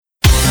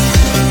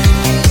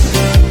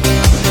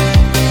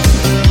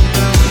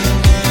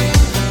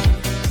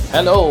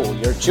Hello,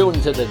 you're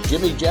tuned to the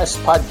Jimmy Jests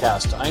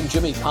podcast. I'm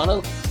Jimmy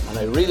Connell, and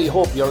I really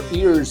hope your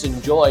ears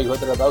enjoy what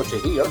they're about to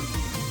hear.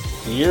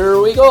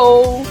 Here we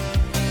go!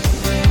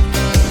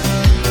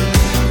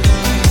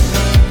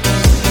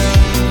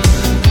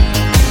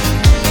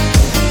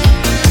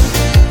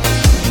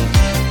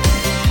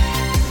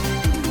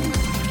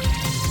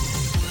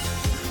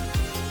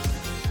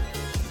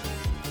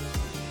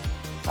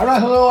 Alright,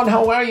 hello and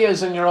how are you?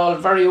 And you're all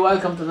very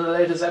welcome to the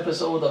latest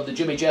episode of the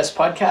Jimmy Jests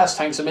podcast.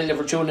 Thanks a million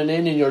for tuning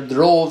in your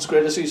droves.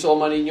 Great to see so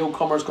many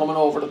newcomers coming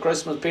over the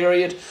Christmas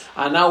period.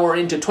 And now we're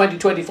into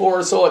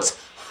 2024, so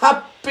it's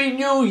Happy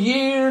New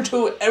Year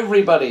to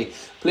everybody.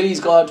 Please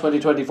God,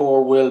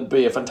 2024 will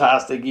be a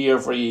fantastic year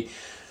for you.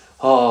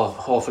 Oh,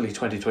 hopefully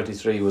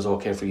 2023 was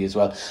okay for you as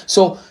well.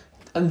 So,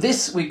 on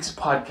this week's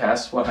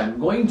podcast, what I'm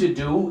going to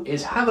do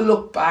is have a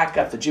look back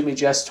at the Jimmy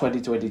Jests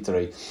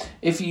 2023.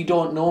 If you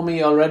don't know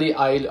me already,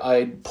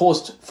 I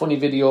post funny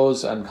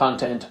videos and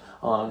content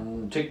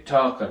on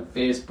TikTok and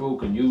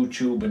Facebook and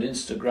YouTube and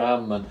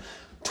Instagram and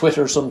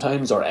Twitter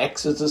sometimes, or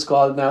X as it's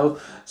called now.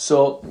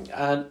 So,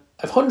 and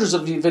I have hundreds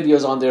of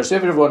videos on there, so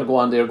if you ever want to go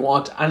on there, go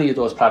on to any of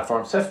those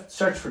platforms,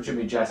 search for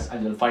Jimmy Jests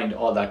and you'll find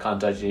all that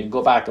content. You can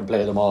go back and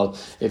play them all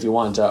if you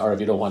want to, or if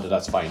you don't want to,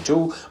 that's fine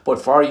too.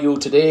 But for you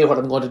today, what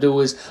I'm going to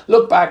do is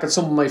look back at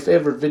some of my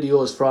favourite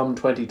videos from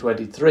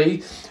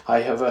 2023. I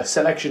have a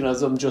selection of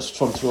them just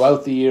from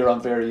throughout the year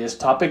on various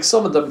topics.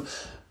 Some of them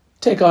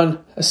take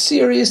on a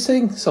serious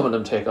thing, some of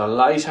them take on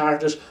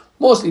light-hearted,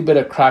 mostly a bit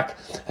of crack,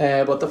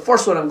 but the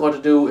first one I'm going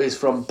to do is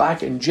from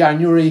back in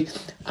January,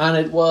 and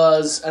it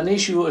was an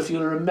issue, if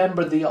you'll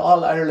remember, the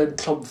All-Ireland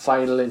Club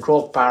final in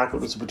Croke Park.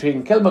 It was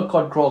between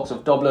Kilmacud Crokes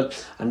of Dublin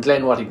and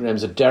Glenwatty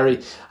Grahams of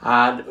Derry,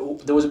 and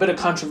there was a bit of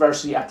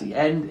controversy at the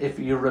end. If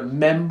you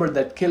remember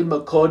that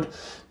Kilmacud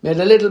made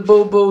a little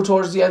boo-boo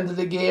towards the end of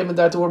the game and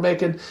that they were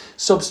making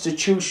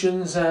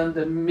substitutions, and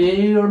they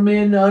may or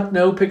may not,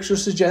 now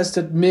pictures suggest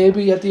that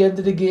maybe at the end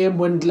of the game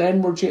when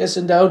Glen were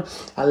chasing down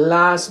a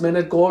last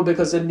minute goal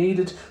because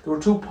they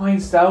were 2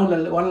 points down,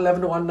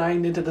 111 to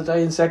 1-9 into the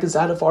dying seconds,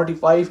 out of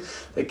 45,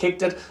 they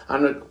kicked it,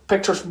 and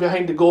pictures from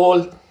behind the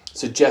goal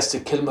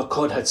suggested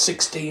Kilmacud had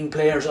 16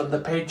 players on the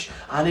pitch,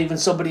 and even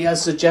somebody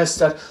else suggests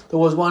that there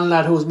was one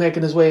lad who was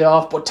making his way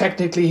off, but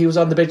technically he was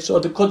on the pitch, so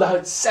they could have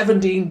had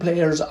 17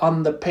 players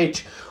on the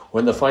pitch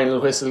when the final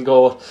whistle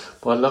go.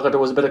 But look, there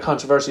was a bit of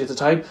controversy at the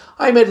time.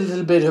 I made a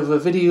little bit of a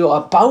video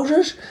about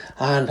it,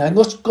 and I'm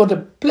just going to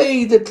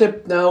play the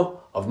clip now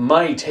of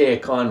my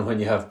take on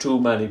when you have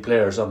too many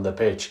players on the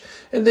pitch.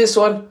 In this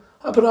one,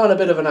 I put on a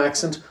bit of an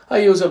accent, I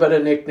use a bit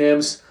of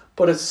nicknames,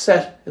 but it's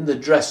set in the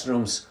dressing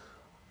rooms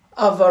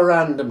of a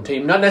random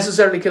team. Not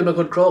necessarily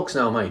Kilmacud Crokes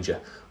now, mind you.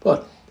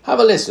 But have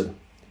a listen.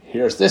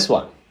 Here's this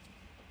one.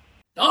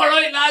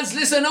 Alright lads,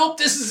 listen up.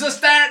 This is the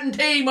starting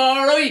team,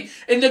 alright?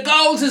 In the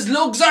goals is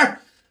Luxor.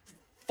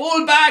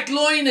 Full back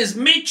line is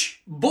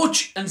Mitch,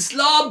 Butch and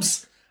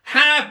Slobs.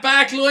 Half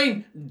back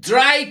line,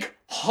 Drake,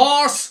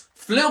 Horse,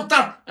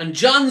 Fluter and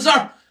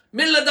Johnser.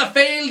 Middle of the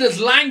field is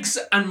Lanks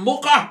and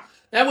Mucker.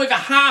 Then we've a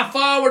half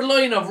forward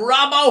line of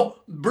Robbo,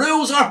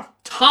 Bruiser,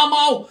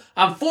 Tomo,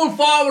 and full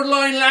forward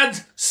line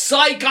lads,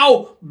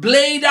 Psycho,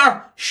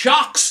 Blader,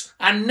 Shocks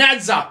and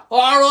Nedza.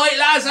 Alright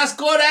lads, that's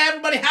good.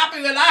 Everybody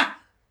happy with that?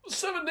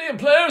 17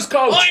 players,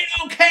 coach. I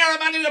don't care how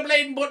many we're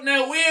bleeding, but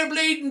now we're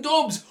bleeding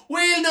dubs.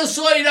 We'll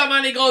decide how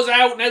many goes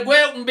out. Now go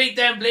out and beat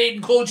them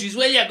bleeding coaches,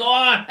 will you? Go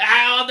on.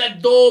 Ah,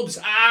 the dubs.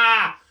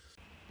 Ah,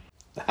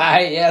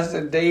 yes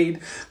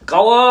indeed.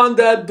 Go on,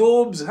 the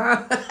dubs.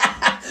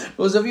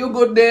 There was a few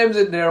good names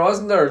in there,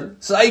 wasn't there?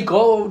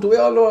 Psycho, do we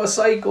all know a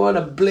Psycho and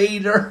a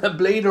Blader? A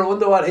Blader, I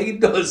wonder what he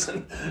does.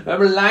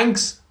 Remember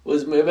Lanks?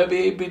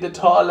 Maybe he'd be the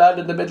tall lad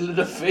in the middle of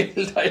the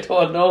field, I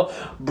don't know.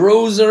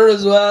 Bruiser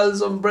as well,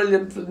 some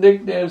brilliant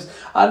nicknames.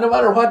 And no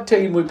matter what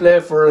team we play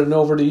for, and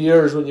over the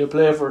years when you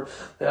play for,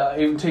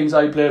 even teams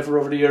I played for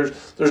over the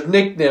years, there's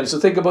nicknames. So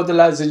think about the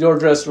lads in your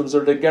dressing rooms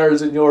or the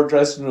girls in your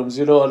dressing rooms,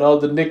 and all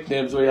the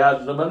nicknames we had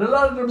in them, and a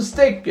lot of them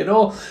stick,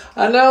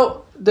 And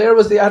now, there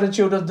was the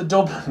attitude of the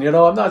Dublin,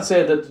 I'm not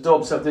saying that the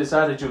Dubs have this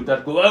attitude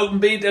that go out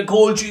and beat the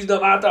coaches no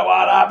matter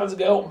what happens,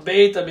 go out and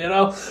beat them,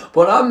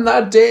 But on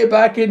that day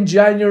back in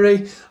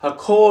January, a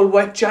cold,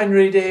 wet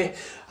January day,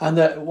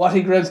 and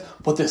Watty Grahams,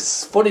 but the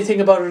funny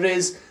thing about it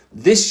is,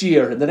 this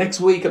year, in the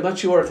next week, I'm not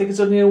sure, I think it's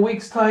only a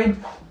week's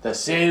time, the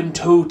same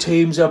two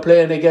teams are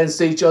playing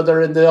against each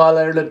other in the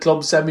All-Ireland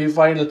Club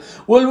semi-final.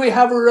 Will we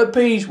have a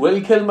repeat?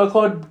 Will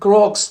Kilmacud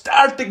Crokes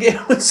start the game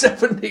with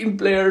 17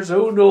 players?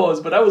 Who knows?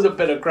 But that was a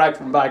bit of crack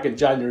from back in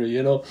January,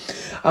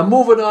 And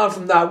moving on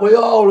from that, we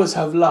always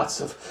have lots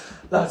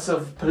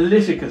of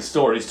political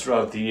stories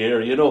throughout the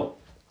year,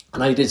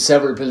 And I did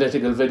several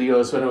political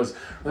videos when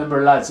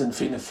remember lads in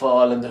Fianna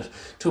Fáil, and that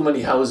too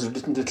many houses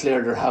didn't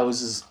declare their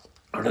houses,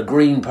 or the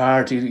Green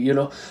Party,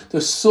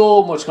 There's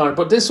so much going on.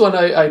 But this one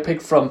I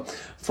picked from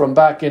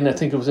back in, I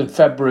think it was in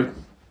February.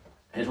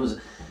 It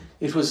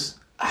was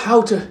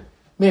how to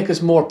make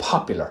us more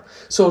popular.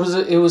 So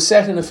it was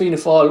set in a Fianna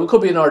Fáil. It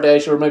could be an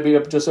Ardèche or maybe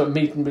just a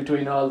meeting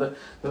between all the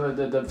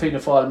Fianna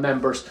Fáil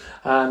members.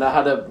 And I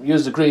had to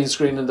use the green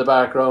screen in the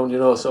background,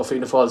 so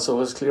Fianna Fáil. So it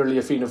was clearly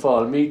a Fianna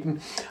Fáil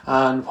meeting.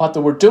 And what they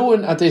were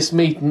doing at this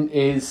meeting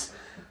is,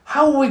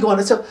 how are we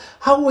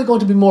going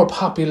to be more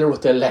popular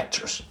with the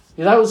electors?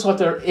 That was what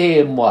their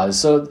aim was.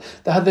 So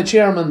they had the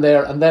chairman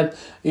there, and then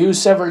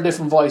used several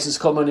different voices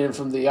coming in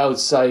from the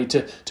outside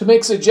to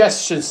make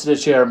suggestions to the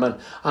chairman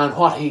and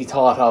what he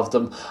thought of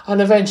them.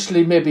 And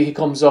eventually maybe he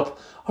comes up,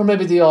 or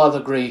maybe they all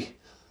agree,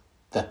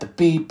 that the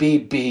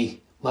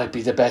BBB might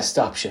be the best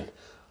option.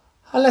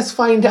 And let's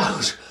find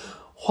out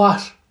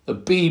what the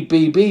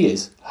BBB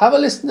is. Have a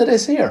listen to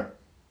this here.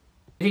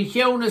 He's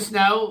shown us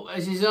now,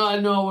 as you all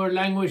know, we're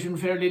languishing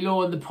fairly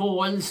low in the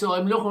polls, so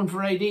I'm looking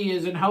for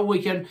ideas on how we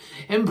can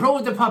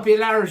improve the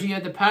popularity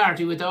of the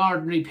party with the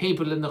ordinary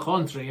people in the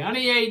country.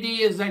 Any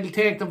ideas? I'll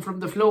take them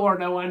from the floor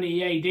now.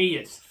 Any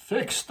ideas?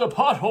 Fix the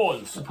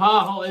potholes. The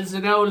potholes,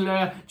 an old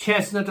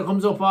chestnut that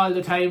comes up all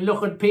the time.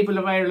 Look, at people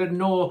of Ireland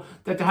know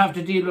that they have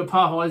to deal with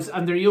potholes,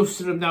 and they're used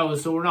to them now,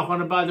 so we're not going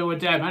to bother with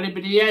them.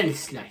 Anybody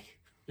else, like?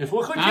 If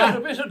we could get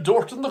a bit of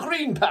dirt in the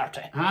Green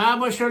Party.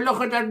 But sure,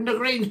 look at that, the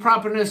Greens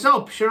propping us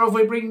up. Sure, if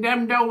we bring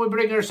them down, we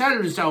bring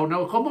ourselves down.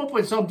 Now, come up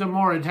with something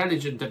more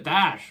intelligent than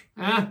that.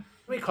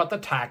 We cut the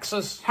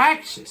taxes.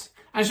 Taxes?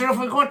 And sure, if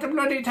we cut the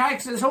bloody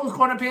taxes, who's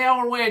going to pay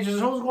our wages?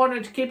 Who's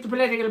going to keep the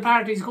political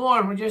parties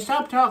going? Would you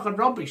stop talking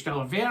rubbish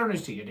now, in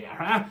fairness to you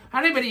there,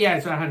 Anybody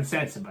else are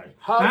sensible?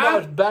 How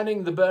about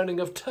banning the burning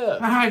of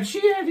turf?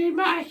 Gee,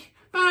 Mac.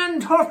 Man,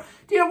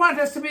 do you want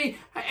us to be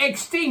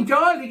extinct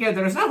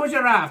altogether? Is that what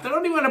you're after? I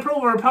don't even want to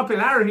prove our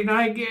popularity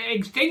now.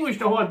 Extinguish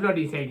the whole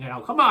bloody thing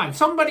now. Come on,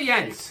 somebody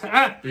else.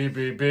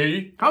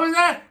 BBB. How is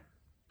that?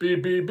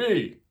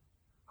 BBB.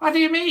 What do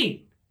you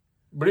mean?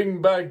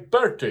 Bring back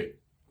Bertie.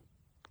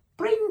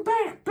 Bring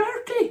back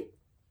Bertie?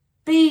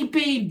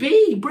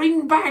 BBB,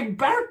 bring back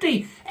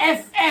Bertie.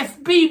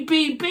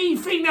 FFBBB,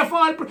 Fianna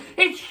Fáil.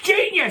 It's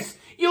genius.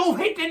 You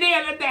hit the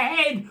nail on the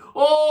head.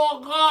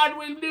 Oh, God,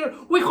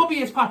 we could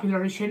be as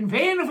popular as Sinn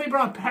Féin if we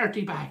brought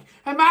Bertie back.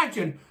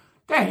 Imagine,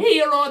 the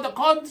hero of the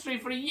country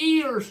for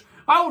years,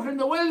 out in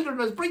the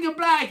wilderness, bringing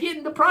back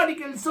in the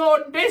prodigal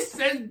son. This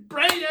is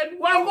brilliant.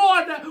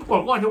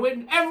 We're going to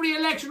win every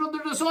election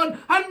under the sun,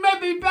 and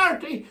maybe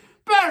Bertie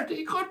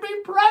could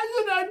be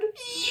president.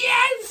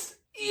 Yes!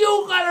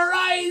 You got a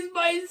rise,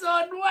 my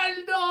son. Well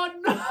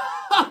done.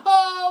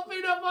 Oh,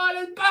 Fianna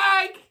Fáil is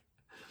back.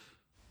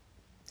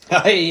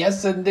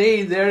 Yes,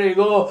 indeed. There you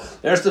go.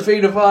 There's the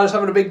Fianna Fáil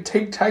having a big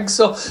think tank.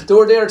 So they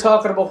were there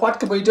talking about what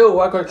can we do.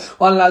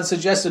 One lad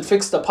suggested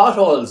fix the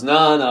potholes.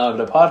 No,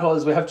 the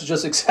potholes, we have to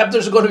just accept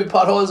there's going to be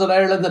potholes in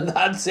Ireland, and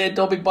that's it.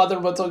 Don't be bothered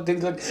about some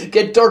things like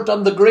get dirt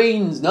on the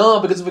greens. No,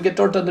 because if we get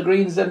dirt on the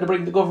greens, then to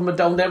bring the government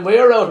down, then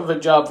we're out of a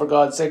job, for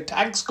God's sake.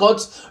 Tax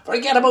cuts.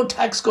 Forget about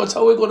tax cuts.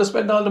 How are we going to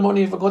spend all the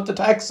money if we cut the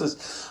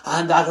taxes?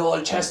 And that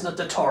old chestnut,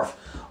 the turf.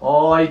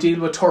 Oh, I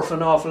deal with turf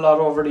an awful lot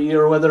over the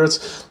year, whether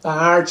it's the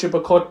hardship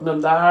of cutting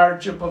them, the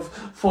hardship of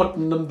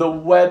footing them, the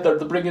weather,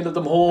 the bringing of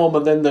them home,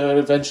 and then the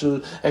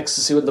eventual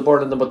ecstasy when they're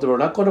burning them. But they were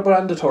not going to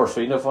brand the turf,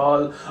 Fianna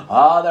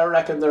Fáil. They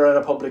reckon they're a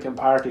Republican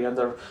Party and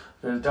they're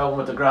down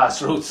with the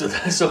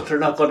grassroots, so they're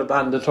not going to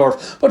ban the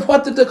turf. But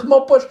what did they come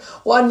up with?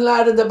 One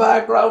lad in the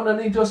background,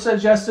 and he just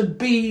suggested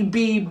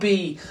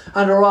BBB.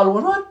 And they're all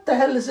going, what the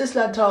hell is this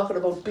lad talking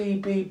about,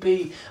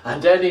 BBB?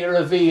 And then he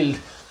revealed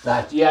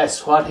that,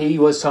 yes, what he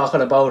was talking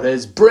about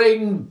is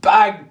bring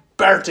back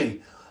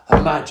Bertie.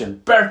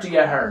 Imagine, Bertie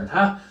Ahern,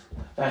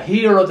 a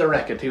hero, they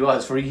reckon he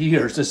was for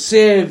years, a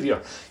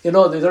saviour. They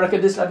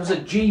reckon this lad was a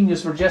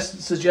genius for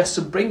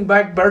suggesting bring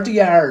back Bertie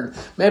Ahern.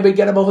 Maybe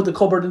get him out of the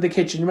cupboard in the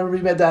kitchen. Remember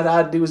he made that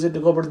ad, he was in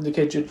the cupboard in the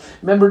kitchen.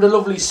 Remember the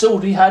lovely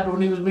suit he had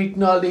when he was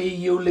meeting all the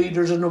EU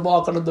leaders and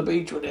walking on the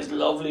beach with his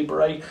lovely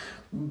bright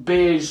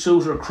beige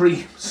suit or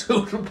cream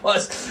suit it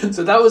was.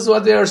 So that was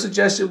what their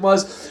suggestion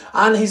was.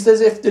 And he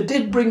says if they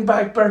did bring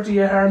back Bertie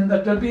Ahern,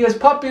 that they'll be as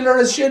popular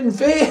as Sinn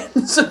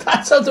Féin. So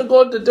that's how they're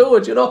going to do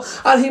it,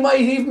 And he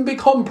might even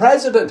become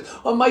president.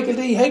 When Michael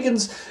D.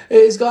 Higgins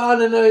is gone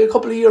in a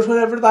couple of years,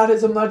 whenever that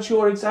is, I'm not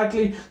sure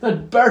exactly,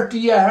 that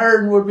Bertie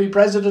Ahern would be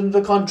president of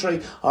the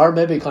country. Or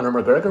maybe Conor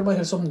McGregor might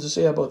have something to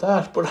say about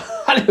that. But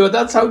anyway,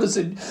 that's how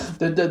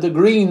the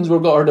Greens were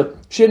going, or the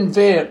Sinn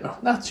Féin, no,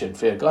 not Sinn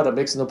Féin, God, I'm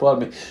mixing up all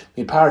my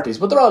parties,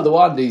 but they're all the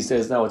one these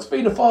days now. It's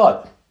Fianna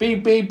Fáil,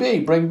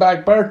 BBB, bring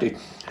back Bertie.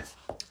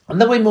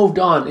 And then we moved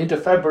on into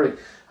February,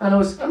 and I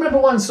remember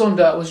one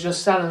Sunday I was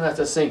just standing at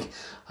the sink,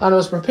 and I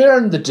was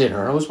preparing the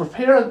dinner, I was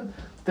preparing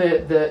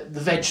the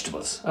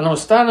vegetables, and I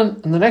was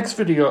standing, and the next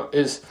video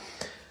is,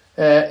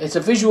 it's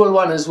a visual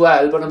one as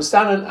well, but I'm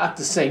standing at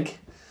the sink,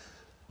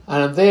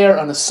 and I'm there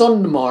on a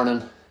Sunday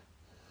morning,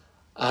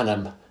 and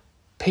I'm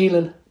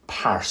peeling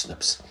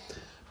parsnips.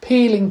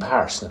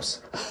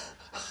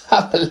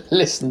 Have a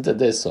listen to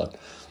this one.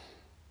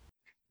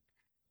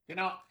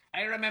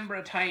 I remember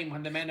a time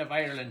when the men of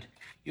Ireland,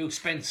 you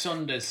spent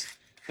Sundays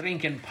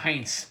drinking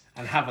pints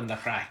and having the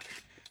crack.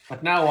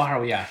 But now what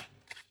are we at?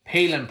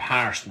 Peeling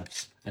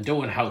parsnips and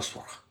doing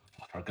housework.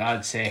 For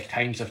God's sake,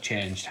 times have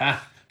changed, huh?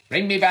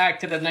 Bring me back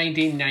to the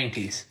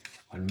 1990s,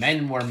 when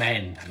men were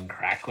men and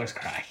crack was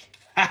crack.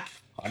 Ha!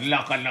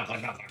 Look.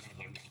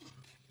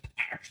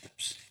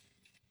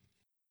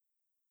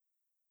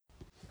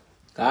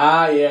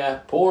 Ah, yeah,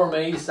 poor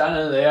me,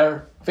 standing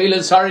there,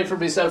 feeling sorry for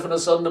myself on a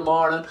Sunday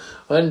morning,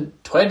 when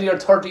 20 or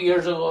 30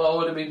 years ago I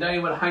would have been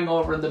dying with a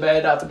hangover in the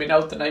bed after being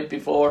out the night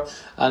before,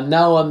 and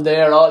now I'm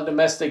there all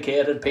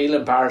domesticated,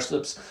 peeling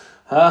parsnips,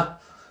 huh?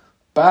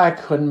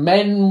 Back when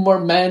men were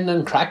men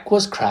and crack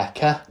was crack,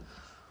 huh?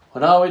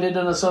 When all we did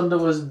on a Sunday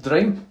was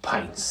drink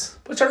pints.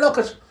 But sure, look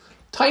at,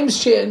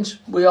 times change,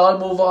 we all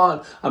move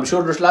on. I'm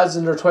sure there's lads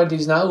in their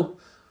 20s now,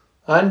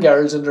 and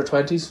girls in their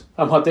 20s,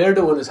 and what they're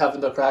doing is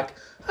having the crack,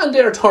 and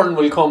their turn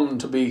will come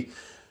to be,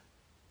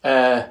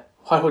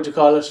 what would you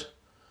call it,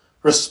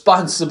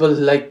 responsible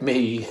like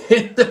me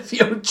in the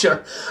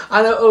future.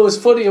 And it was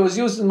funny, I was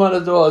using one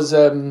of those,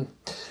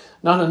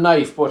 not a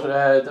knife, but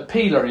the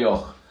peeler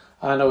yoke.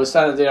 And I was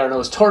standing there and I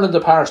was turning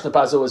the parsnip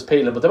as I was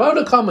peeling. But the amount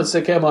of comments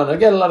that came on, I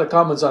get a lot of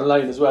comments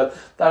online as well,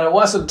 that I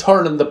wasn't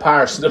turning the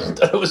parsnip,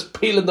 that I was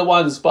peeling the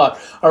one spot,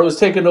 or I was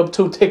taking up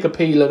too thick a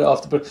peel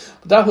off the. But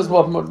that was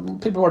what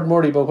people weren't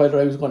worried about, whether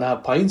I was going to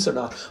have pints or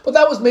not. But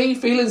that was me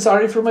feeling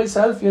sorry for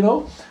myself, you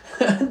know.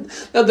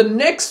 Now the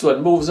next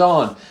one moves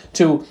on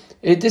to.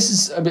 I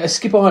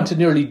skip on to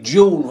nearly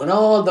June, when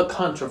all the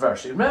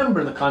controversy,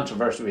 remember the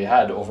controversy we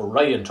had over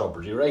Ryan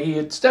Tubridy, right? He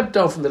had stepped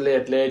down from the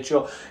Late Late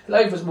Show,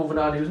 life was moving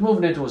on, he was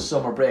moving into his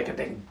summer break, and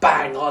then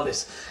bang, all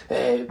this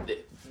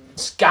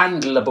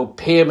scandal about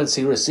payments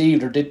he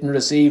received or didn't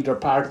receive, or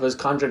part of his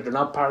contract or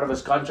not part of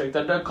his contract,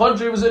 and the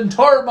country was in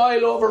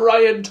turmoil over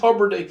Ryan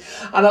Tubridy.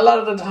 And a lot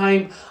of the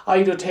time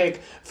I do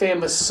take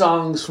famous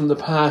songs from the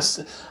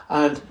past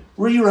and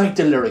rewrite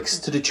the lyrics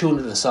to the tune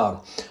of the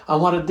song.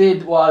 And what I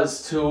did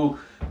was to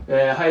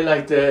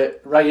highlight the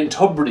Ryan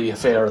Tubridy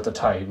affair at the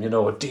time, you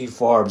know, with D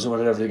Forbes and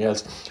everything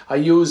else. I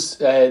used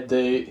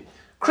the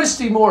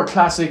Christy Moore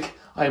classic,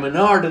 I'm an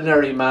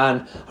Ordinary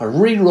Man. I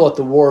rewrote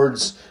the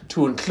words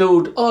to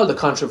include all the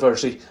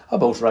controversy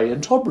about Ryan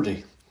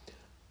Tubridy.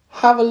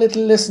 Have a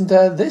little listen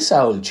to this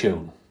old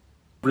tune.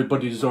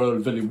 Everybody's all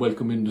very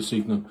welcome in this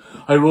evening.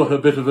 I wrote a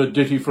bit of a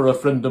ditty for a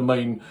friend of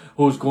mine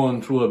who's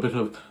going through a bit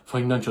of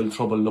financial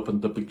trouble up in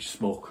the big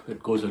smoke.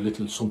 It goes a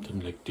little something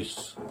like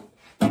this.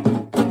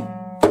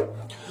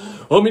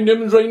 Oh, my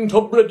name's Ryan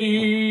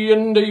Tubridy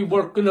and I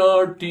work in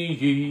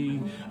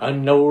RTE,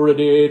 and now a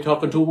day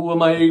talking to a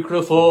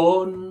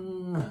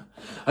microphone.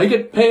 I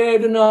get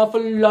paid an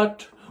awful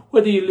lot,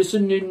 whether you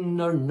listen in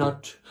or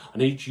not,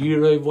 and each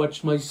year I've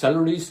watched my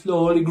salary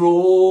slowly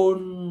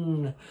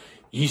grown.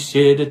 Ye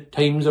say that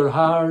times are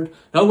hard,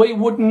 now I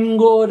wouldn't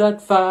go that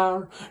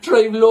far,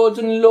 drive loads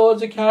and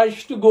loads of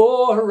cash to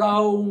go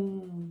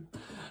around.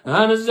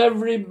 And as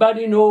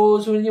everybody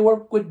knows, when you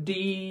work with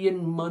Dee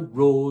and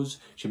Montrose,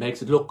 she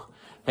makes it look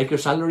like your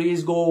salary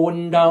is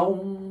going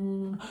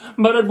down,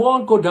 but it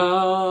won't go down.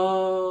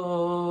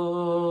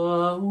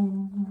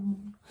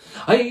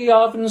 I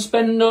often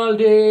spend all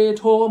day at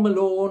home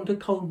alone to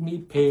count me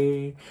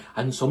pay,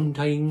 and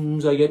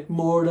sometimes I get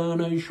more than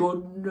I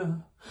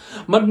should.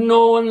 But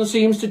no one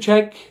seems to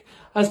check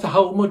as to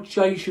how much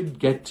I should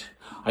get.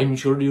 I'm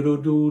sure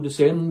you'd do the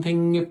same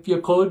thing if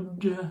you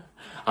could.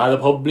 The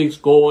public's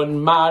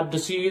going mad to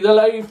see the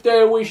life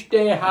they wish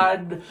they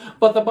had,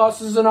 but the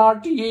bosses in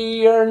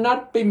RTE are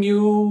not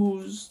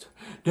bemused.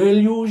 They'll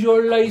use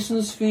your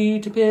licence fee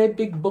to pay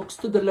big bucks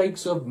to the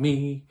likes of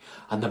me,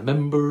 and the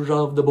members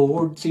of the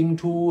board seem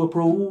to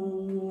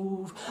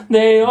approve.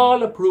 They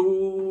all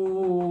approve.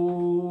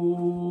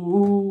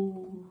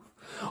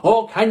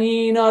 Oh, can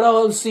ye not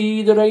all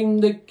see that I'm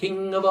the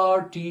king of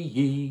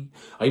RTE?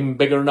 I'm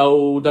bigger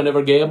now than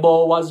ever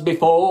Gabo was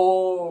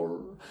before.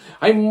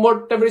 I'm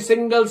worth every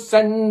single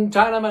cent,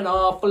 and I'm an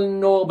awful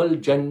noble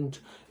gent.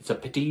 It's a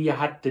pity you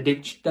had to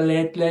ditch the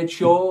Late Late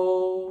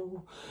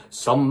Show.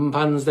 Some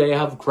fans they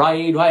have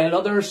cried, while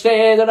others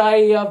say that I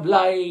have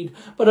lied,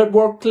 but it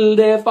worked till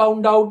they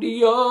found out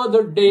the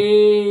other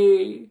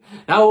day.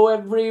 Now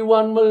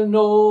everyone will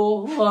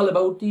know all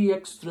about the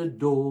extra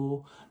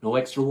dough. No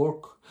extra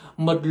work,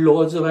 but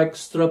loads of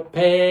extra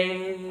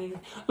pay,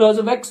 loads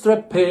of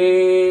extra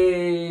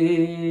pay.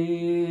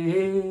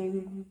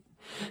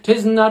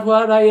 'Tis not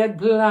what I had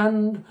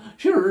planned,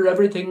 sure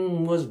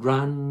everything was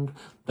grand,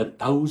 the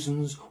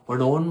thousands were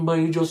known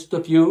by just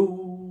a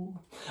few.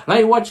 And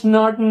I watched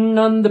Norton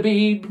on the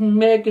Beeb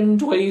making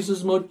twice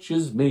as much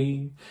as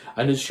me,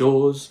 and his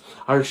shows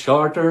are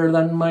shorter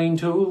than mine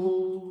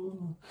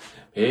too.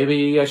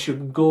 Maybe I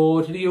should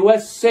go to the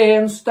USA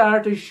and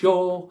start a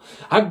show,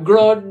 a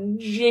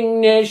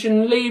grudging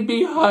nation leave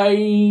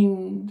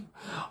behind.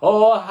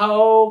 Oh,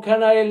 how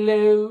can I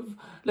live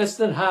less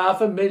than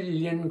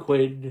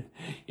 £500,000?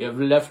 You've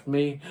left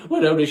me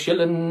without a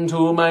shilling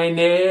to my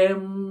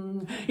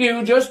name.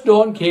 You just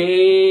don't care,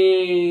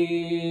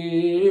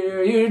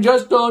 you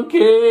just don't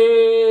care.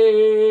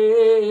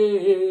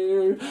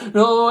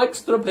 No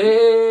extra pay,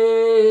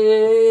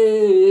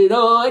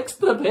 no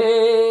extra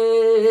pay.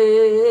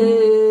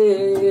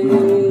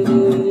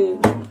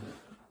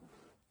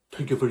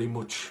 Thank you very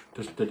much.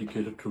 That's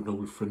dedicated to an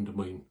old friend of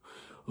mine.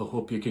 I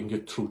hope you can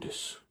get through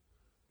this.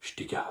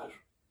 Stigar.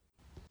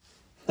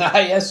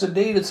 Yes,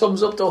 indeed, it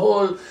sums up the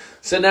whole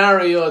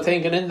scenario.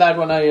 Thinking in that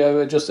one, I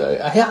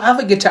have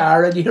a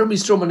guitar, and you hear me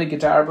strumming a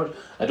guitar, but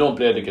I don't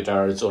play the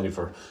guitar. It's only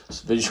for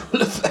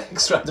visual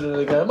effects rather than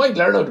a guitar. I might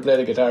learn how to play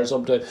the guitar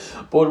sometime,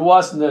 but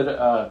wasn't it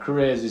a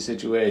crazy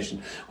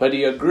situation? When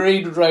he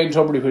agreed with Ryan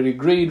Tubridy, when he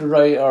agreed with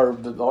Ryan, or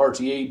the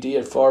RTE, D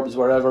at Forbes,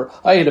 wherever,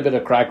 I had a bit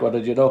of crack with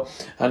it,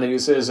 and he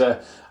says,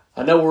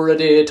 an hour a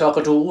day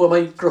talking to a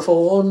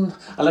microphone,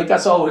 and like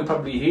that's all we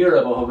probably hear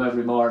about him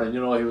every morning. He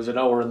was an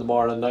hour in the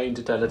morning, 9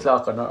 to 10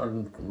 o'clock on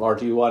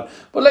RT1.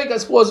 But like I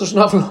suppose there's an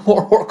awful lot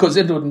more work goes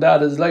into it than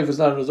that. His life is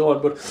not on his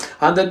own.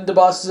 And then the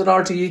bosses in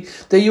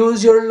RTE, they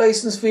use your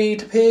licence fee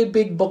to pay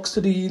big bucks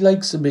to the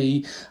likes of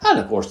me, and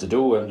of course they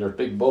do. And there's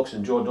big bucks,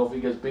 and Joe Duffy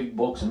gets big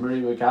bucks, and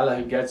Marie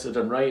McCallaghan gets it,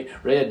 and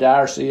Ray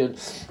Darcy, and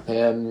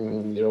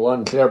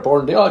and Claire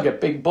Byrne, they all get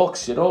big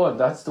bucks, and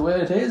that's the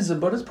way it is.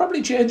 But it's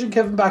probably changing.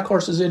 Kevin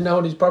Backhurst is in now,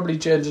 and he's probably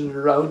changing it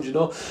around,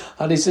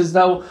 and he says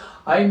now,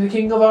 I'm the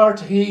king of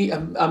art.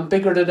 I'm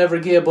bigger than ever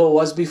Gaybo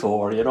was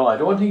before. I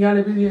don't think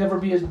anybody will ever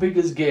be as big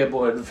as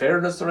Gaybo, in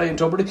fairness to Ryan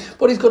Tubridy.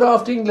 But he's got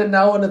off to England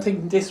now, and I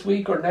think this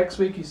week or next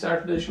week he's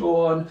starting a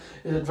show on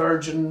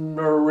Virgin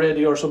or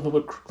Radio or something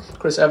with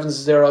Chris Evans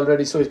is there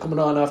already, so he's coming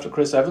on after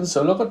Chris Evans.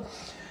 So look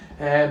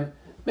at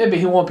maybe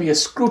he won't be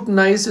as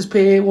scrutinised, his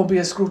pay won't be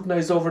as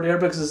scrutinised over there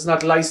because it's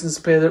not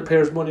licensed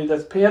payers' money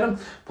that's paying him.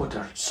 But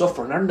they're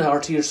suffering, aren't they?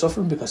 RT are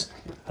suffering because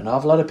an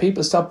awful lot of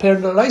people stopped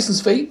paying their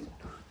licence fee.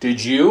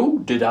 Did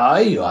you? Did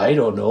I? I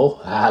don't know.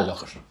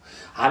 Look at it.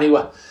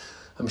 Anyway,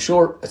 I'm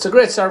sure it's a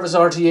great service,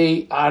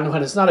 RTE, and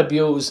when it's not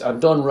abused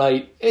and done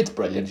right, it's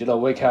brilliant.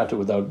 We can't do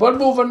without. But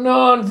moving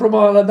on from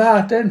all of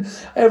that, then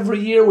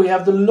every year we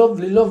have the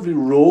lovely, lovely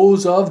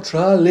Rose of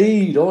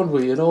Tralee, don't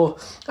we? And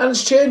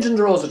it's changing,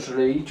 the Rose of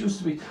Tralee. It used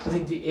to be, I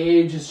think the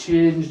age has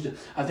changed.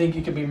 I think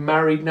you can be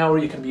married now, or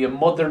you can be a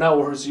mother now,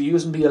 whereas you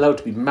used to be allowed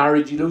to be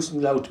married. You used to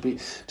be allowed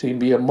to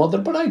be a mother.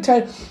 But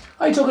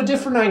I took a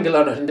different angle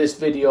on it in this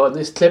video, and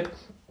this clip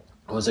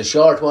was a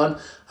short one,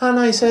 and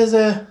I says,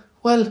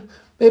 well,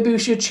 maybe we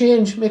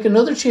should make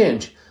another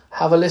change.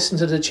 Have a listen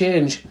to the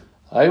change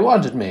I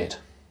wanted made.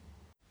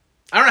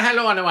 Alright,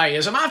 hello, and how are you?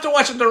 I'm after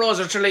watching the Rose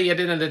of Tralee you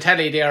did on the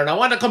telly there, and I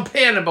want to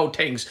complain about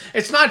things.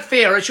 It's not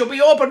fair. It should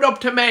be opened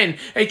up to men.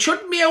 It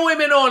shouldn't be a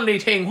women-only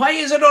thing. Why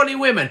is it only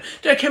women?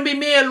 There can be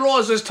male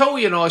roses too,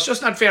 It's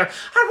just not fair. And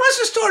what's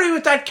the story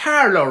with that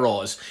Carla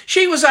Rose?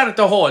 She was at it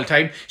the whole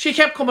time. She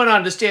kept coming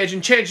on the stage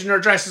and changing her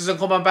dresses and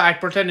coming back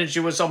pretending she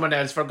was someone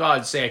else, for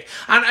God's sake.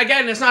 And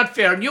again, it's not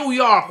fair. New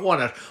York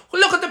won it. Well,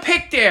 look at the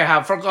pick they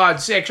have, for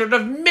God's sake. Sure,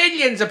 there's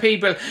millions of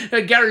people,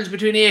 girls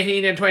between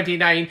 18 and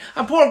 29.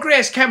 And poor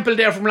Grace Kemple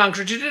there from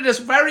Longford, she did us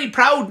very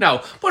proud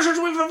now. But we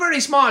have a very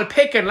small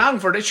pick in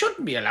Longford. It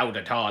shouldn't be allowed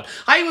at all.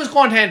 I was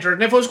going to enter it,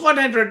 and if I was going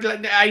to enter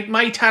it,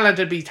 my talent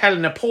would be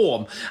telling a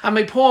poem. And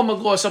my poem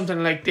would go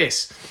something like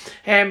this.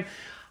 I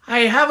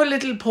have a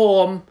little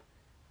poem.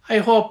 I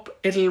hope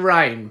it'll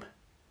rhyme.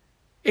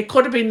 It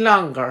could have been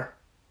longer,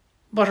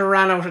 but I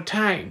ran out of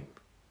time.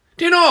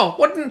 Do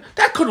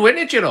that could win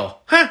it,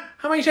 Huh?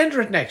 I might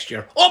enter it next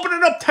year. Open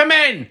it up to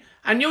men.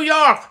 And New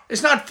York,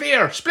 it's not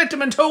fair. Split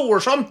them in two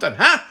or something,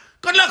 huh?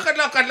 Good luck, good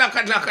luck, good luck,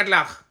 good luck, good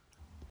luck.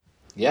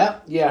 Yeah,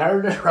 you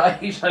heard it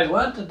right. I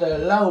wanted to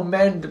allow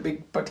men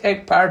to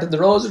take part in the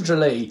Rose of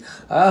Tralee.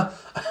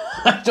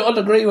 I don't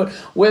agree with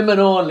women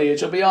only. It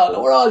should be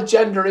we're all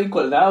gender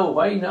equal now.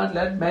 Why not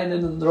let men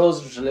in the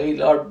Rose of Tralee?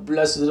 Lord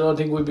bless us, I don't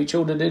think we'd be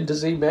tuning in to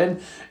see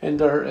men in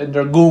their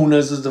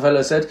goonas, as the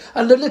fella said.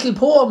 And the little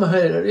poem,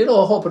 I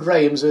hope it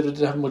rhymes. It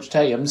didn't have much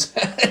times,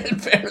 in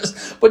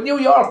fairness. But New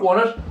York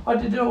won it. I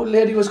didn't know the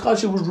lady was called.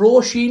 She was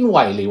Roisin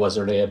Wiley was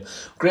her name.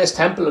 Grace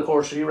Temple, of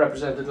course, she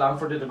represented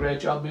Longford, did a great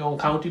job in my own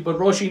county.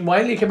 But Roisin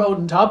Wiley came out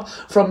on top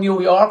from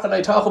New York, and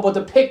I talk about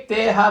the pick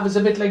they have is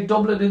a bit like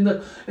Dublin in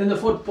the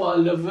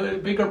football, a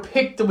bigger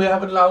pick than we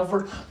have in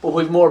Longford, but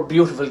we've more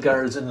beautiful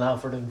girls in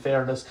Longford, in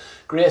fairness.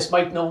 Grace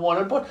might not have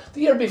won it, but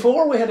the year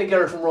before we had a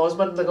girl from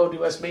Rosemont, the County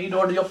Westmeath,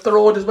 only up the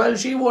road as well,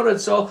 she won it.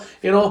 So,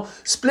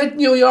 split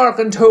New York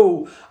in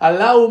two,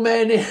 allow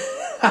men in.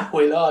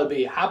 We'll all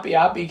be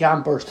happy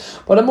campers.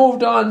 But I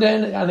moved on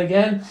then, and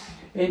again,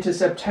 into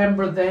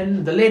September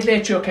then, the Late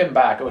Late Show came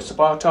back. I was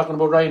talking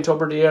about Ryan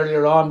Tubridy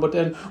earlier on, but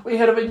then we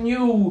had a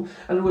new,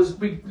 and it was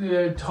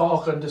big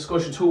talk and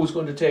discussions who was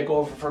going to take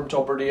over from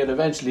Tubridy, and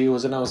eventually it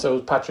was announced that it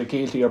was Patrick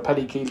Keelty, or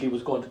Paddy Keelty,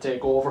 was going to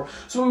take over.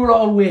 So we were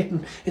all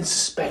waiting in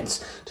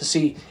suspense to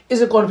see, is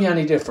it going to be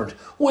any different?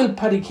 Will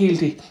Paddy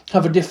Keelty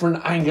have a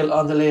different angle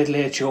on the Late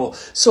Late Show?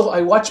 So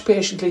I watched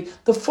patiently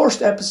the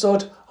first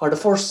episode, or the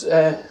first,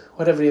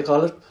 whatever you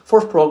call it,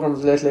 first programme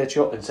of the Late Late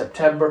Show in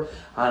September,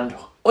 and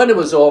when it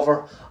was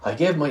over, I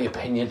gave my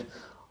opinion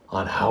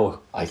on how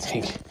I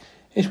think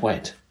it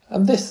went.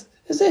 And this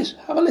is it.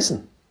 Have a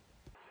listen.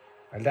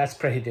 Well, that's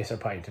pretty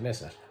disappointing,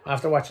 isn't it?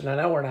 After watching an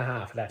hour and a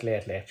half of that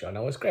Late Late Show.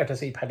 Now, it's great to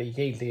see Paddy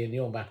Keelty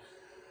and man,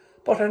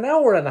 but an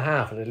hour and a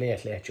half of the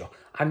Late Late Show,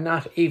 and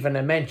not even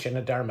a mention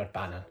of Dermot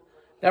Bannon.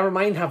 Never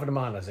mind having him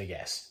on as a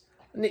guest.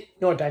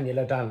 No Daniel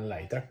O'Donnell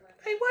either.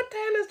 Hey, what the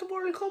hell is the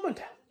world coming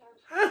to?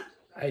 Huh?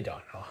 I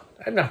don't know.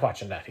 I'm not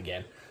watching that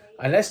again.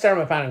 Unless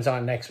Dermot Bannon's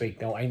on next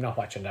week, no, I'm not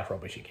watching that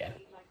rubbish again.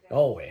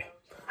 No way.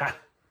 Ha!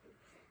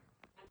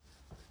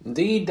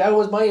 Indeed, that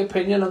was my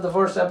opinion on the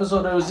first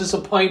episode. I was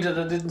disappointed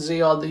I didn't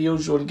see all the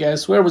usual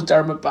guests. Where was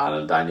Dermot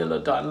Bannon, Daniel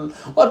O'Donnell?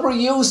 What we're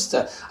used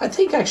to. I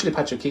think actually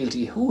Patrick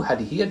Keelty, who had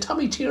he? He had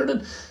Tommy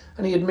Tiernan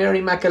and he had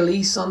Mary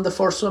McAleese on the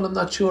first one. I'm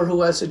not sure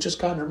who else, I just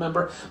can't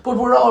remember. But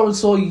we're all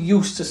so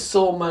used to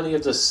so many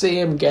of the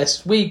same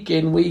guests week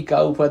in, week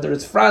out, whether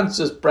it's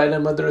Francis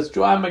Brennan, whether it's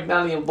Joanne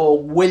McNally and Bo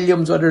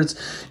Williams, whether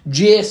it's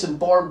Jason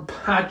Bourne,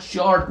 Pat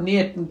Short,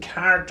 Nathan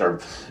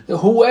Carter,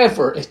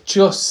 whoever. It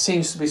just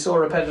seems to be so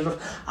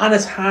repetitive. And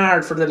it's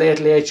hard for the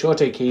Late Show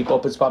to keep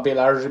up its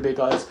popularity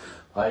because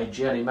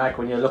Jenny Mac,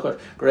 when you look at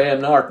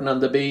Graham Norton on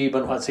the Beeb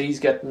and what he's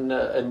getting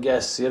in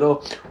guests, you know,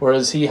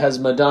 whereas he has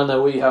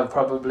Madonna, we have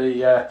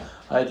probably, I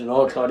don't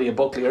know, Claudia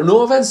Buckley. Or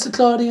no offence to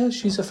Claudia,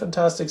 she's a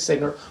fantastic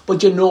singer,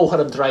 but you know what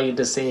I'm trying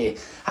to say.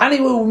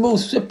 Anyway, we move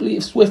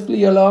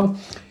swiftly along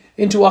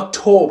into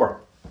October.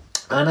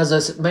 And as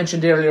I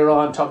mentioned earlier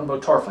on, talking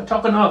about turf, I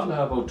talk an awful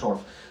lot about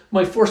turf.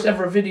 My first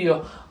ever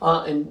video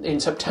in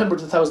September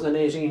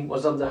 2018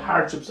 was on the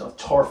hardships of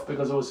turf,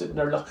 because I was sitting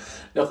there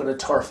looking at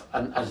turf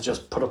and I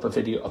just put up a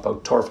video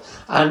about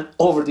turf. And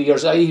over the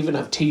years, I even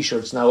have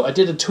t-shirts now. I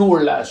did a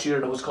tour last year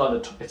and it was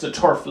called It's a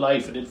Turf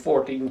Life. I did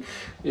 14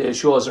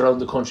 shows around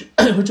the country,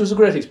 which was a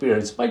great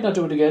experience. Might not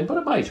do it again, but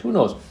I might, who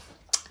knows.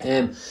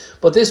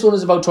 But this one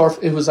is about turf.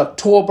 It was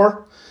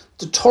October.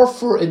 The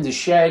turf were in the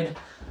shed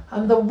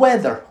and the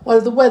weather. Well,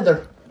 the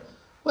weather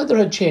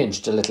had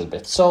changed a little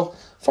bit. So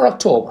for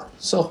October.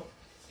 So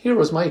here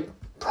was my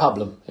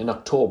problem in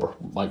October,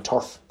 my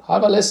turf.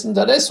 Have a listen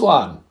to this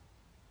one.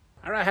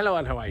 Alright, hello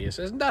and how are you?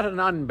 So isn't that an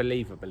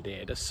unbelievable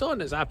day? The sun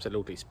is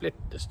absolutely split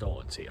the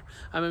stones here.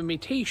 I'm in my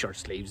t-shirt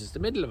sleeves. It's the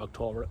middle of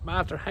October. I'm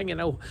after hanging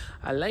out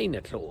a line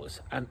of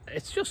clothes and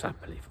it's just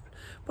unbelievable.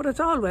 But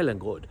it's all well and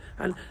good.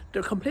 And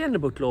they're complaining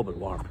about global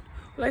warming.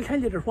 Well, I'll tell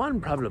you, there's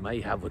one problem I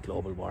have with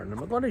global warming.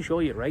 I'm going to show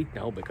you right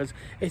now because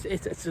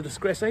it's a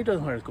disgrace. I don't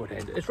know where it's going to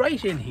end. It's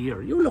right in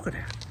here. You look at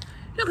that.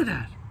 Look at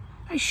that.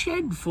 A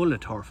shed full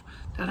of turf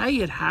that I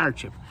had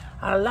hardship,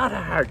 and a lot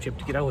of hardship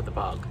to get out of the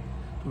bog.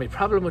 My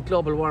problem with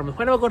global warming,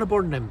 when am I going to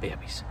burn them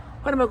babies?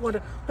 When am I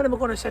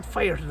going to set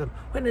fire to them?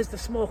 When is the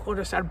smoke going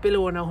to start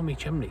billowing out of my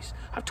chimneys?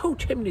 I've 2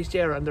 chimneys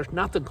there and there's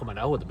nothing coming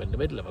out of them in the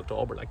middle of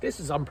October. Like, this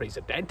is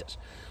unprecedented.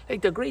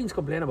 Like, the Greens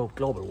complain about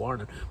global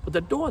warming, but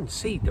they don't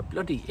see the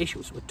bloody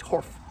issues with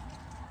turf.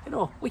 You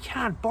know, we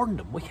can't burn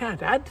them. We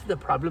can't add to the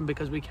problem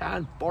because we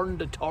can't burn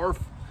the turf.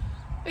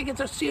 Like,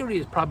 it's a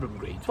serious problem,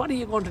 Greens. What are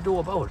you going to do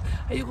about it?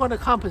 Are you going to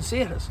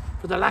compensate us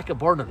for the lack of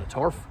burning the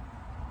turf?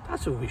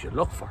 That's what we should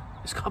look for,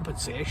 is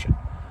compensation.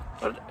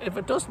 But if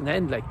it doesn't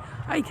end, like,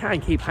 I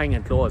can't keep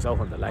hanging clothes out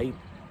on the line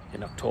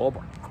in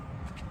October.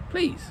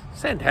 Please,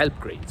 send help,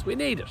 Greens. We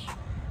need it.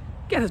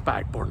 Get us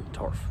back burning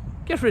turf.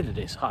 Get rid of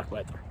this hot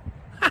weather.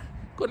 Ha!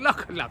 Good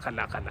luck, good luck.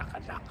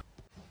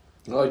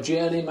 Oh,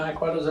 Jenny Mac,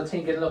 what was I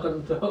thinking,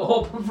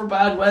 hoping for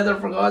bad weather,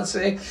 for God's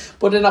sake.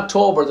 But in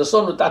October, the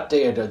sun was that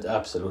day, the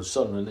absolute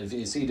sun, and if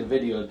you see the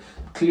video,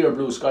 clear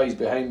blue skies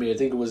behind me. I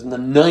think it was on the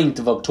 9th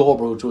of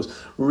October, which was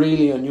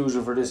really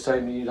unusual for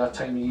that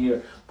time of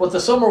year. But the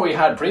summer we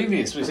had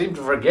previous, we seem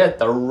to forget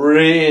the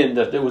rain,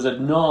 that there was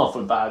an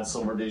awful bad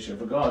summer this year.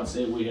 For God's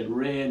sake, we had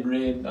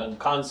rain and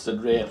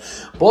constant rain.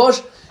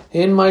 But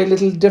in my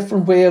little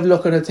different way of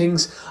looking at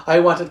things, I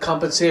wanted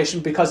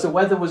compensation because the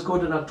weather was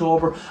good in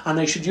October and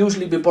I should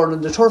usually be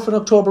burning the turf in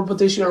October, but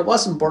this year I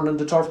wasn't burning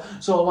the turf,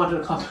 so I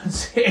wanted a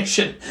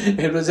compensation.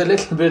 It was a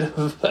little bit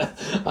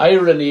of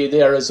irony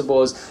there, I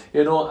suppose,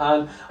 you know,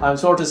 and I'm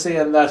sort of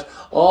saying that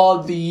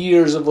all the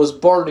years of us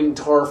burning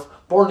turf,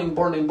 burning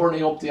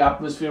up the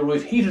atmosphere,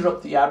 we've heated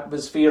up the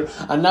atmosphere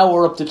and now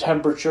we're up to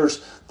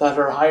temperatures that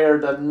are higher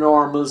than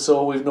normal,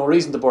 so we've no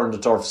reason to burn the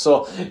turf.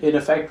 So in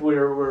effect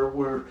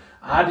we're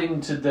adding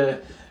to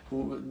the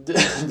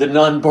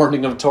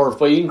non-burning of turf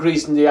by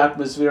increasing the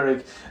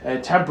atmospheric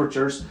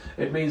temperatures.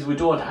 It means we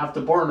don't have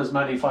to burn as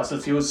many fossil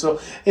fuels. So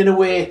in a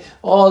way,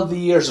 all the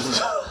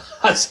years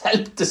has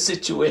helped the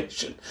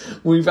situation.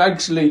 We've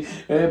actually,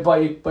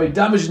 by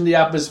damaging the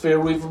atmosphere,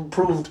 we've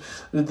improved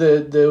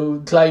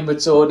the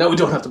climate, so now we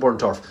don't have to burn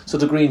turf. So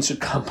the Greens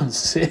should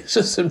compensate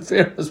us, in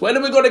fairness. When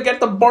are we going to get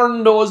to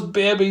burn those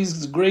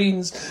babies,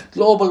 Greens?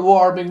 Global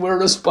warming, we're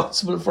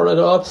responsible for it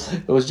all.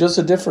 It was just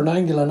a different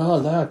angle and all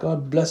that.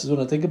 God bless us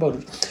when I think about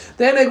it.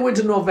 Then I go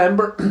into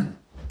November.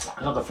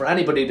 Look, for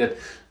anybody that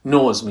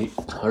knows me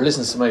or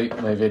listens to my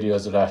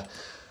videos of that,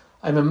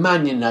 I'm a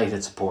Man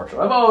United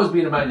supporter. I've always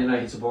been a Man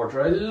United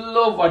supporter. I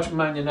love watching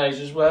Man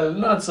United as well.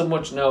 Not so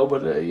much now,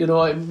 but you know,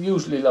 I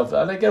usually love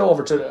that. And I get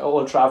over to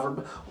Old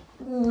Trafford.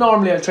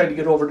 Normally, I try to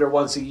get over there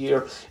once a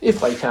year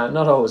if I can.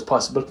 Not always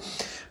possible.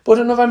 But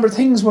in November,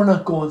 things were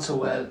not going so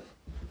well.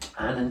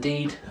 And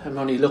indeed, I'm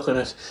only looking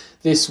at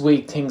this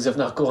week. Things have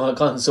not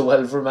gone so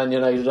well for Man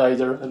United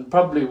either, and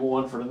probably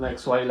won't for the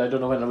next while. I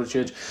don't know when it will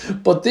change.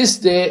 But this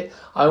day,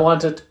 I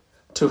wanted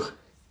to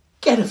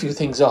get a few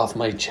things off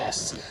my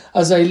chest.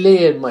 As I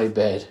lay in my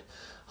bed,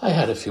 I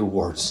had a few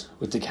words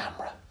with the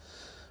camera.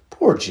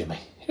 Poor Jimmy.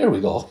 Here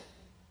we go.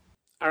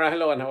 Alright,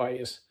 hello and how are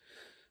you?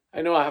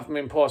 I know I haven't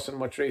been posting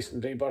much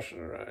recently, but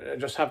I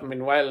just haven't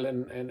been well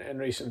in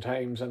recent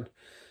times, and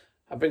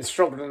I've been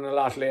struggling a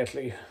lot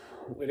lately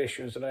with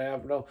issues that I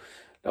have. No,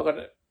 look,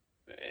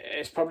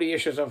 it's probably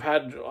issues I've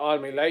had all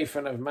my life,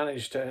 and I've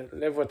managed to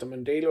live with them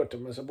and deal with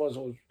them. I suppose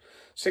I was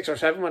 6 or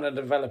 7 when I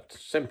developed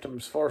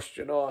symptoms first,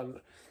 and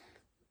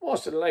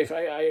most of the life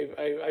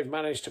I've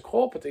managed to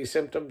cope with these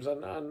symptoms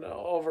and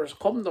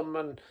overcome them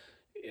and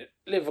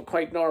live a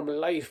quite normal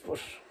life. But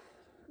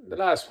the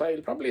last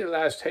while, probably the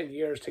last 10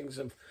 years, things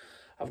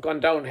have gone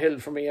downhill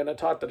for me, and I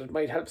thought that it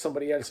might help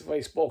somebody else if I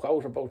spoke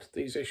out about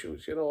these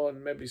issues,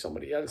 and maybe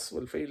somebody else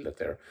will feel that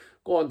they're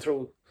going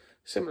through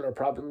similar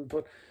problems.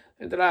 But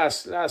in the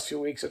last few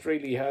weeks, it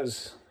really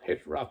has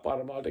hit rock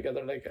bottom altogether.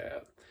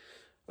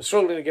 I'm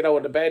struggling to get out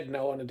of the bed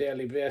now on a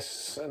daily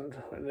basis, and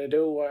when I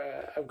do,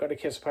 I've got a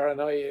case of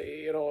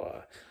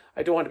paranoia.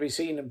 I don't want to be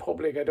seen in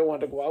public. I don't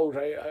want to go out.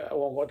 I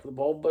won't go to the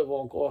pub. I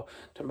won't go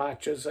to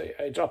matches.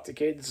 I drop the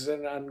kids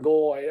and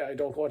go. I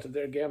don't go to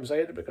their games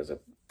either because I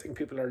think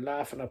people are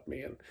laughing at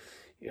me and,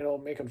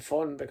 making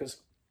fun, because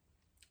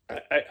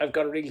I've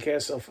got a real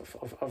case of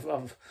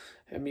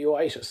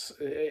muitis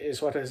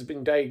is what has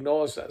been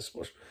diagnosed as.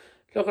 But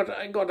look,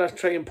 I'm going to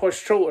try and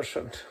push through it,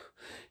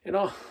 and,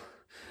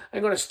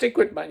 I'm going to stick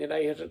with Man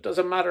United. It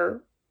doesn't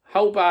matter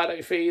how bad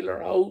I feel or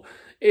how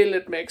ill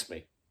it makes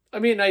me.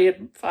 I'm a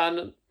United fan,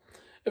 and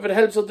if it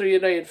helps other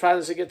United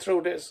fans to get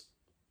through this,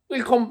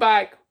 we'll come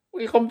back.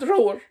 We'll come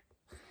through it.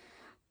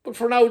 But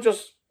for now,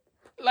 just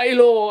lie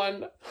low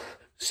and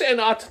say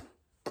nothing.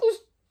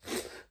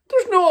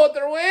 There's no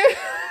other way.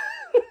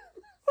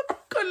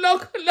 Good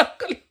luck.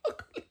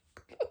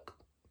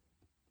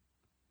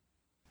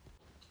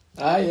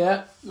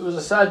 Yeah, it was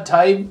a sad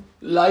time.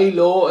 Lie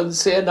low and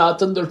say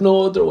nothing. There's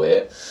no other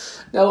way.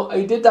 Now,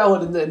 I did that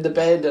one in the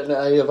bed, and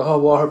I have a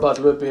hot water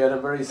bottle with me, and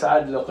I'm very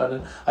sad looking.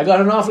 And I got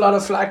an awful lot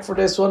of flack for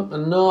this one,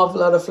 an awful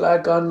lot of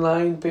flack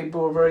online.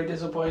 People were very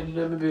disappointed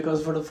in me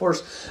because for the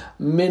first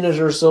minute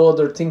or so,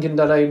 they're thinking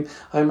that I'm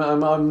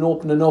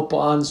opening up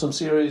on some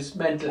serious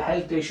mental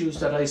health issues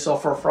that I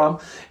suffer from.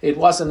 It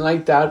wasn't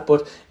like that,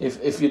 but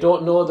if you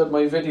don't know that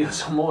my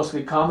videos are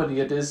mostly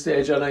comedy at this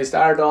stage, and I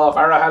start off,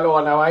 hello,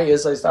 and how are you?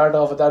 I start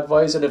off with that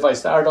voice, and if I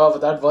start off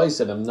with that voice,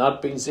 and I'm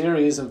not being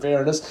serious, in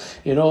fairness,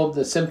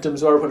 the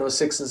symptoms were when I was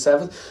 6 and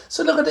 7.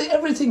 So look,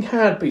 everything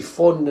can't be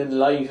fun and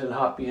light and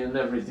happy and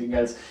everything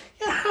else.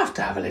 You have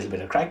to have a little bit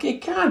of crack. You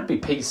can't be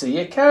PC.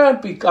 You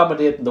can't be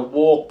accommodating the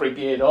woke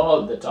brigade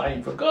all the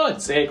time. For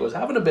God's sake, I was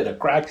having a bit of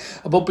crack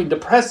about being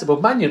depressed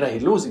about Man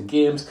United losing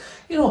games.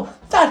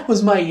 That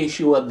was my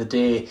issue on the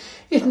day.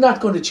 It's not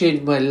going to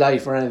change my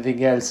life or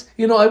anything else.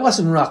 I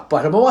wasn't rock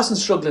bottom. I wasn't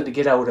struggling to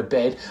get out of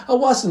bed. I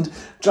wasn't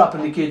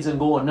dropping the kids and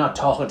going, not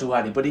talking to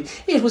anybody.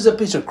 It was a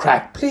bit of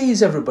crack.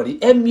 Please, everybody.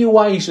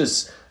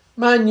 MUitis.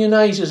 Man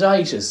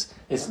United-itis.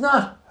 It's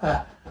not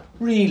a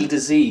real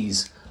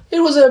disease. It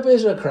was a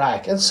bit of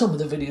crack, and some of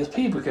the videos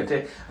people can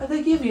take, and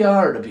they give you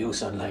hard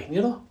abuse online,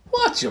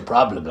 What's your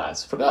problem,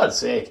 lads? For God's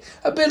sake.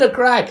 A bit of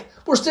crack.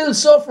 We're still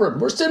suffering.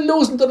 We're still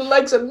losing to the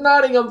likes of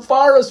Nottingham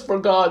Forest, for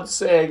God's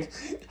sake.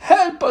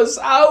 Help us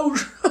out.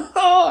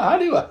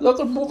 Anyway, look,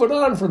 I'm moving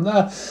on from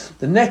that.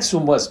 The next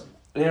one was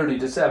early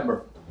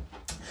December.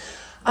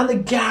 And the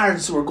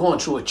guards were going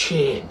through a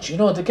change.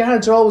 The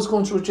guards are always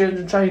going through a change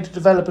and trying to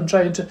develop and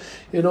trying to,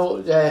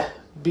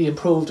 be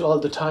improved all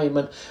the time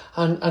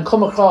and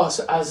come across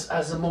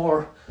as a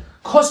more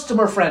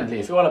customer friendly,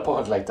 if you want to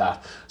put it like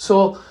that.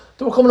 So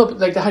they were coming up,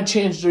 they had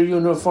changed their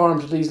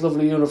uniforms to these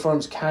lovely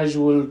uniforms,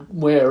 casual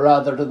wear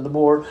rather than the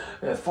more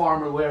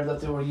formal wear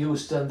that they were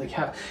used to.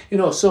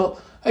 And so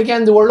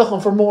again, they were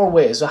looking for more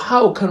ways. So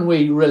how can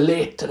we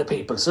relate to the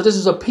people? So this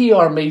is a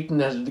PR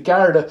meeting, and the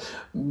Garda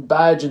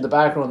badge in the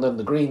background on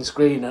the green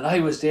screen, and I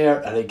was there.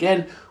 And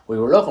again, we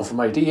were looking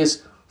for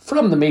ideas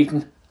from the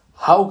meeting.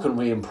 How can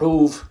we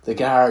improve the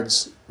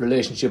Guards'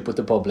 relationship with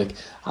the public?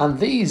 And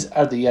these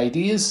are the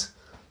ideas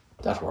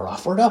that were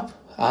offered up.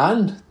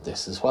 And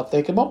this is what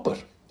they came up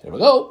with. Here we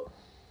go.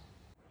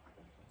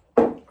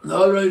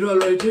 All right,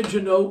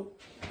 attention now.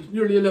 It's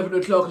nearly 11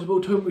 o'clock, it's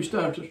about time we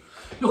started.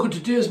 Look,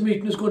 today's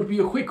meeting is going to be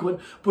a quick one,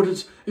 but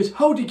it's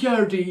how the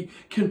Gardaí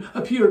can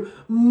appear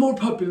more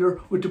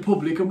popular with the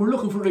public, and we're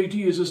looking for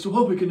ideas as to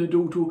what we can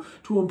do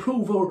to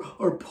improve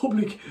our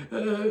public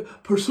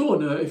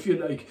persona, if you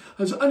like.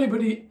 Has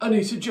anybody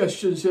any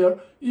suggestions there?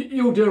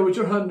 You there with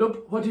your hand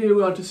up, what do you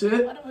want to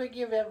say? What if we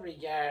give every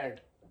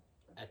guard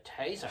a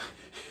taser?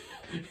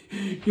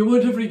 You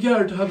want every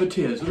guard to have a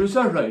taser, is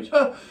that right?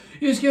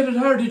 You get it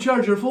hard to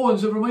charge your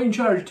phones, never mind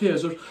charge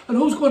tasers. And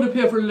who's going to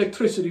pay for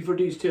electricity for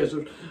these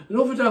tasers?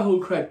 Enough of that whole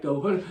crack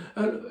though.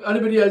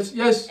 Anybody else?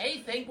 Yes? I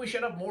think we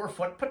should have more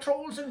foot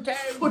patrols in town.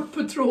 Foot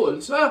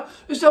patrols, huh?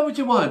 Is that what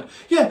you want?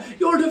 Yeah,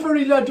 you're the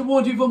very lad that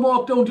won't even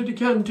walk down to the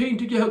canteen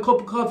to get a cup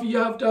of coffee. You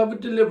have to have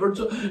it delivered.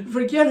 So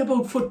forget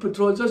about foot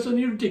patrols. That's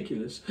only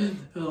ridiculous.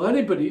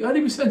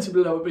 Anybody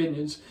sensible have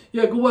opinions?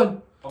 Yeah, go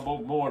on.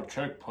 About more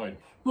checkpoints.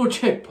 More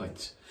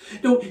checkpoints.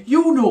 Now,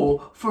 you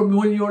know from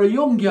when you're a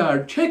young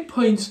guard,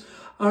 checkpoints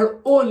are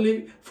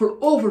only for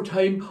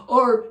overtime,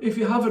 or if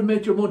you haven't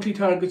met your monthly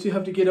targets, you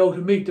have to get out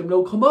and meet them.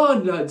 Now, come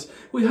on, lads.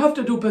 We have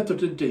to do better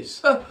than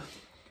this.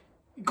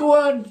 Go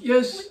on,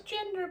 yes. Would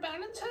gender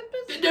balance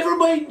happen? Never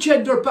mind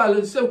gender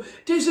balance. Now,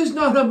 this is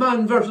not a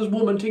man versus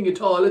woman thing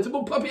at all. It's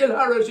about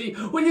popularity.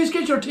 Will you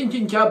get your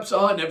thinking caps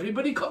on,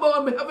 everybody? Come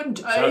on, we haven't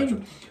time.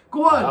 Sergeant.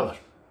 Go on. Have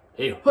it.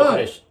 Here, look What?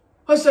 at this.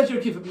 What's that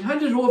you're giving me?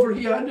 Hand it over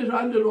here, hand it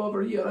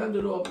over here, hand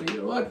it over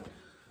here. What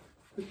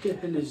the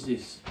hell is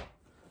this?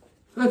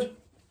 What?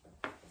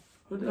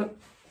 What?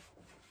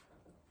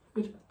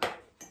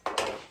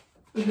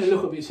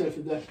 Look at myself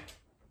in that.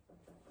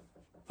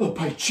 Oh,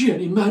 by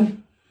Jenny,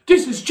 man.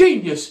 This is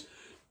genius.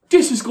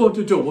 This is going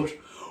to do it.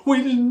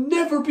 We'll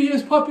never be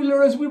as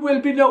popular as we will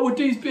be now with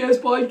these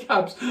baseball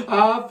caps.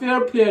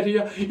 Fair play to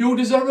you. You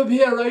deserve a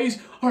pay rise,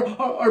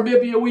 or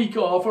maybe a week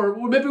off, or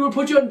maybe we'll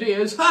put you on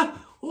days. Ha!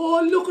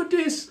 Oh, look at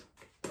this.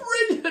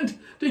 Brilliant.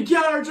 The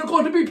guards are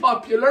going to be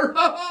popular.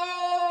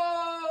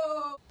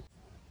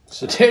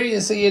 So there you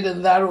see it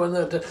in that one.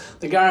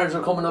 The guards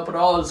are coming up with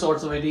all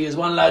sorts of ideas.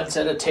 One lad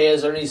said a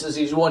taser, and he says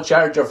you won't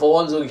charge your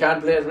phones, so we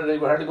can't play it. We're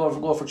hardly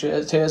go for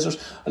tasers.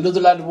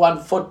 Another lad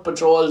wanted foot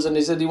patrols, and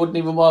he said he wouldn't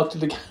even walk to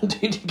the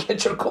canteen to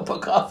get your cup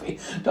of coffee.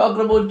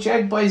 Talking about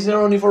checkpoints,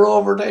 they're only for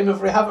overtime if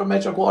we haven't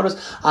met your quarters.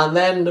 And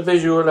then the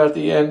visual at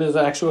the end is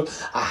a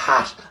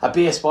hat, a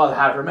baseball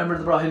hat. Remember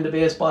they brought in the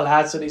baseball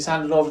hats, and he's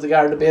handed over the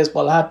guard the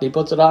baseball hat, and he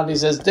puts it on, and he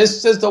says,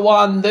 "This is the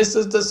one, this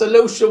is the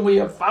solution, we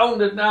have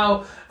found it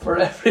now. For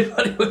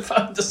everybody, we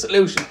found the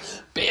solution.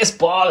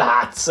 Baseball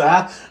hats,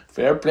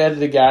 Fair play to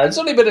the guards.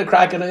 Only a bit of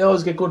crack, and I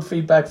always get good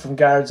feedback from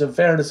guards. In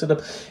fairness to them,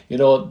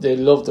 they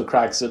love the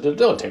crack, so they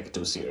don't take it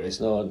too serious.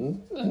 No,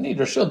 and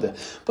neither should they.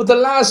 But the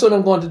last one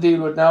I'm going to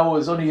deal with now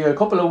is only a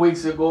couple of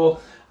weeks ago.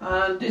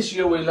 And this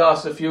year we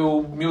lost a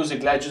few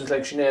music legends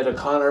like Sinead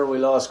O'Connor, we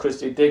lost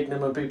Christy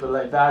Dignam and people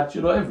like that.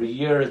 Every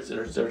year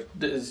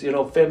there's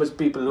famous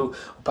people who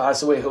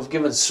pass away who've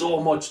given so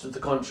much to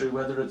the country,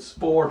 whether it's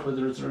sport,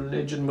 whether it's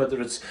religion,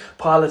 whether it's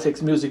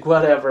politics, music,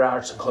 whatever,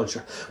 arts and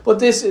culture. But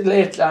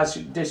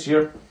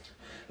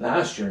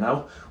last year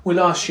now, we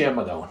lost Shane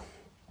MacGowan.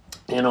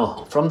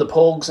 From the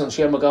Pogues, and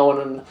Shane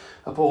MacGowan, and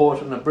a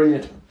poet and a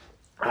brilliant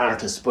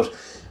artist. But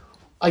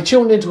I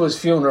tuned into his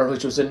funeral,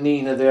 which was in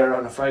Nina there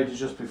on a Friday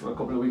just before, a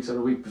couple of weeks or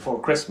a week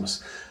before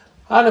Christmas.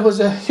 And it was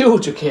a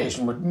huge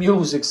occasion with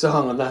music,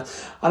 song and that.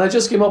 And I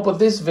just came up with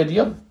this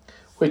video,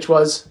 which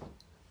was,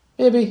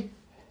 maybe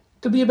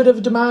there'll be a bit of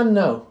a demand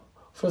now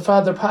for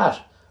Father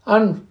Pat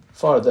and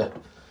for the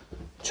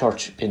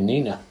church in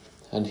Nina.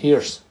 And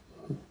here's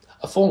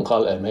a phone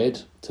call I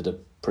made to the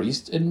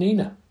priest in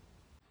Nina.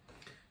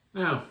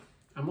 Now,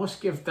 I must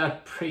give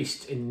that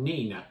priest in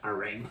Nina a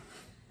ring.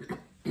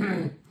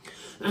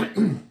 Who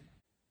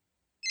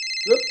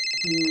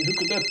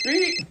could that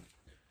be?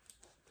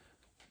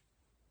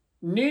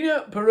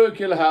 Nina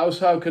Parochial House,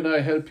 how can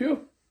I help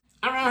you?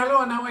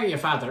 Hello, and how are you,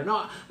 Father?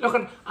 No,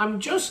 look, I'm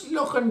just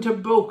looking to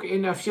book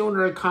in a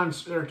funeral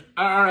concert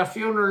or a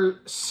funeral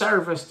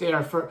service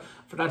there for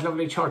that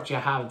lovely church you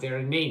have there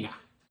in Nina.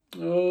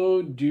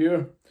 Oh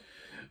dear,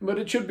 but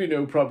it should be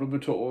no problem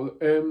at all.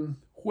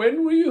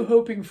 When were you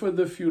hoping for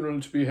the funeral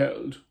to be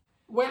held?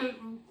 Well,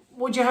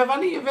 would you have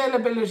any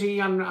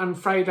availability on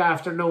Friday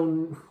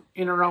afternoon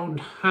in around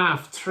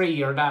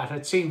 3:30 or that?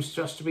 It seems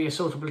just to be a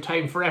suitable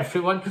time for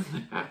everyone.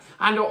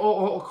 And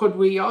could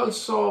we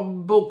also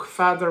book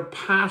Father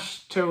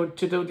Pat to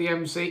do the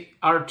MC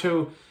or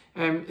to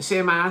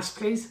say Mass,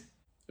 please?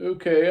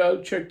 Okay,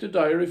 I'll check the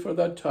diary for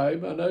that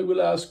time, and I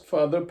will ask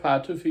Father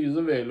Pat if he is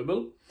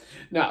available.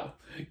 Now,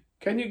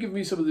 can you give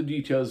me some of the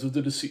details of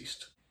the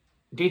deceased?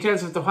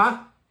 Details of the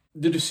what?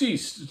 The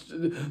deceased,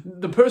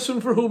 the person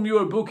for whom you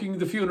are booking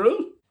the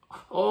funeral?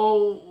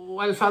 Oh,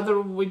 well,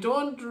 Father, we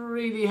don't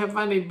really have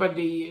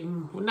anybody,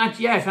 not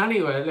yet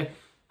anyway.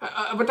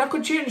 But that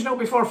could change now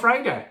before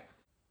Friday.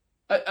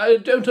 I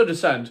don't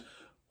understand.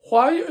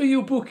 Why are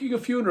you booking a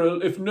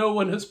funeral if no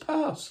one has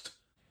passed?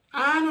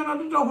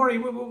 No, don't worry.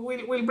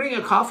 We'll bring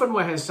a coffin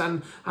with us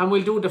and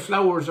we'll do the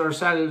flowers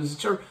ourselves.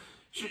 Sure,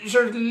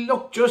 it'll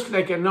look just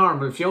like a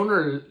normal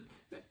funeral.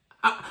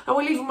 And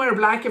we'll even wear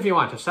black if you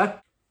want us, huh?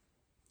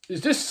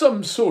 Is this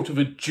some sort of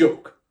a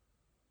joke?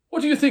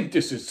 What do you think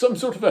this is? Some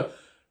sort of a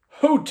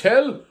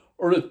hotel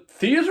or a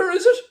theatre,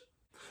 is it?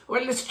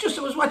 Well, it's just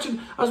I was watching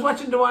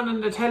the one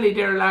on the telly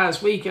there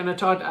last week, and I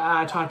thought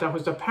that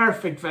was the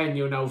perfect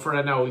venue now for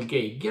an old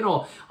gig.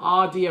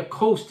 The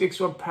acoustics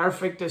were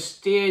perfect, the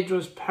stage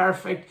was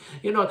perfect.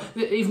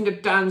 Even the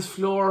dance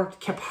floor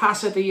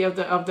capacity of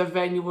the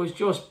venue was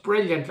just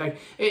brilliant. Like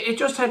it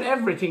just had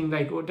everything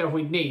that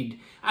we'd need.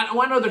 And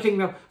one other thing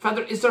now,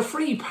 Father, is there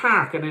free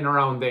parking in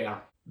around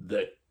there?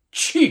 The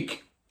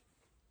cheek!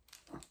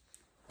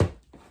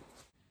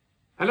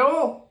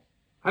 Hello,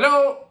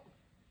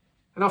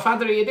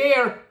 Father, are you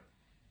there?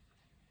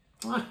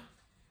 Well,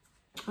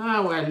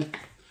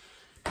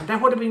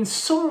 that would have been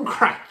some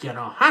crack,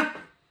 huh?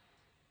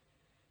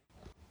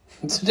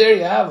 So there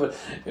you have it.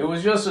 It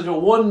was just such a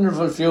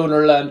wonderful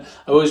funeral, and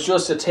it was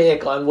just a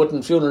take on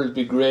wouldn't funerals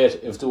be great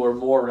if they were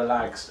more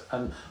relaxed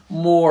and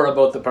more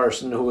about the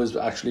person who has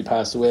actually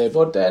passed away.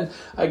 But then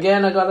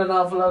again, I got an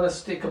awful lot of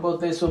stick about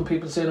this when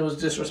people saying it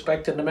was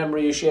disrespecting the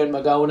memory of Shane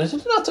MacGowan. It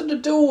had nothing to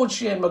do with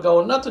Shane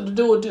MacGowan, nothing to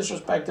do with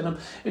disrespecting him.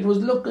 It was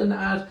looking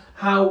at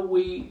how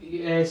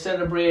we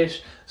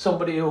celebrate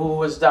somebody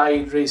who has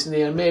died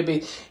recently, and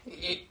maybe.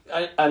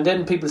 And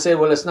then people say,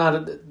 well, it's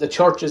not, the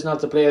church is not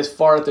the place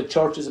for it. The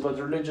church is about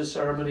the religious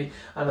ceremony,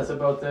 and it's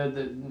about the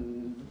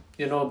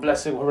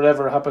blessing or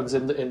whatever happens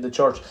in the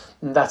church,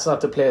 and that's not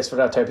the place for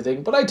that type of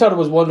thing. But I thought it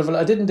was wonderful.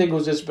 I didn't think it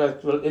was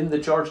disrespectful in the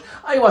church.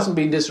 I wasn't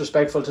being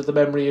disrespectful to the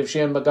memory of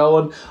Shane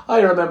MacGowan.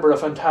 I remember a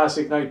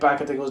fantastic night back,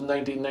 I think it was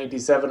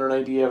 1997 or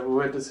 98, we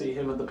went to see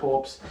him and the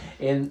Popes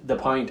in the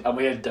Point, and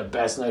we had the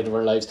best night of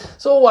our lives.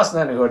 So it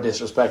wasn't anywhere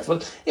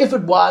disrespectful. If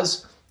it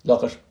was,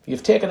 look,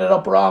 you've taken it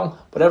up wrong,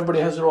 but everybody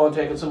has their own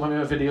take on some of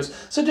my videos.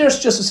 So there's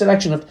just a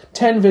selection of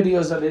 10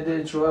 videos that I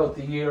did throughout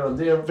the year on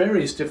their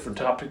various different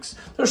topics.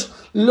 There's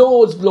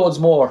loads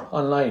more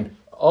online.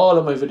 All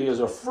of my videos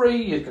are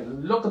free. You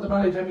can look at them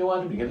anytime you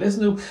want. You can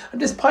listen to them.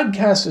 And this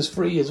podcast is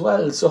free as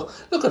well. So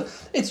look,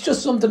 it's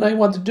just something I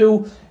want to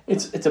do.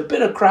 It's a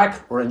bit of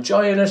crack. We're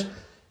enjoying it.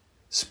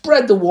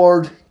 Spread the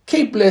word.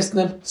 Keep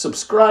listening.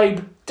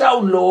 Subscribe.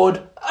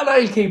 Download. And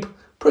I'll keep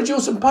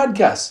producing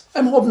podcasts.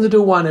 I'm hoping to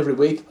do one every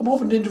week. I'm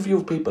hoping to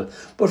interview people.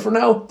 But for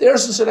now,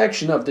 there's a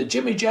selection of the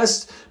Jimmy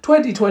Jests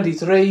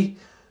 2023.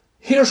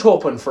 Here's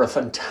hoping for a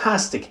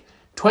fantastic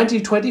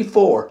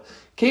 2024.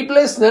 Keep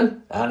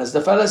listening, and as the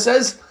fella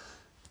says,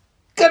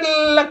 good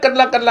luck, good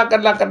luck, good luck,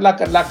 good luck, good luck,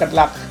 good luck, good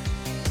luck.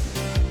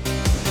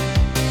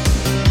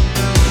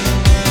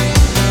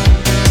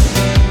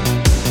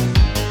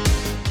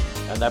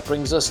 That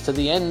brings us to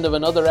the end of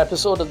another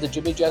episode of the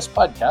Jimmy Jests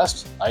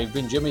podcast. I've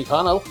been Jimmy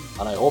Connell,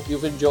 and I hope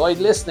you've enjoyed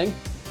listening.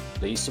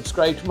 Please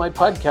subscribe to my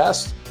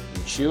podcast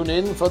and tune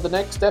in for the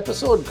next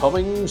episode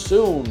coming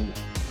soon.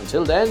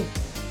 Until then,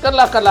 good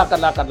luck, good luck, good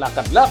luck, good luck,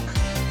 good luck.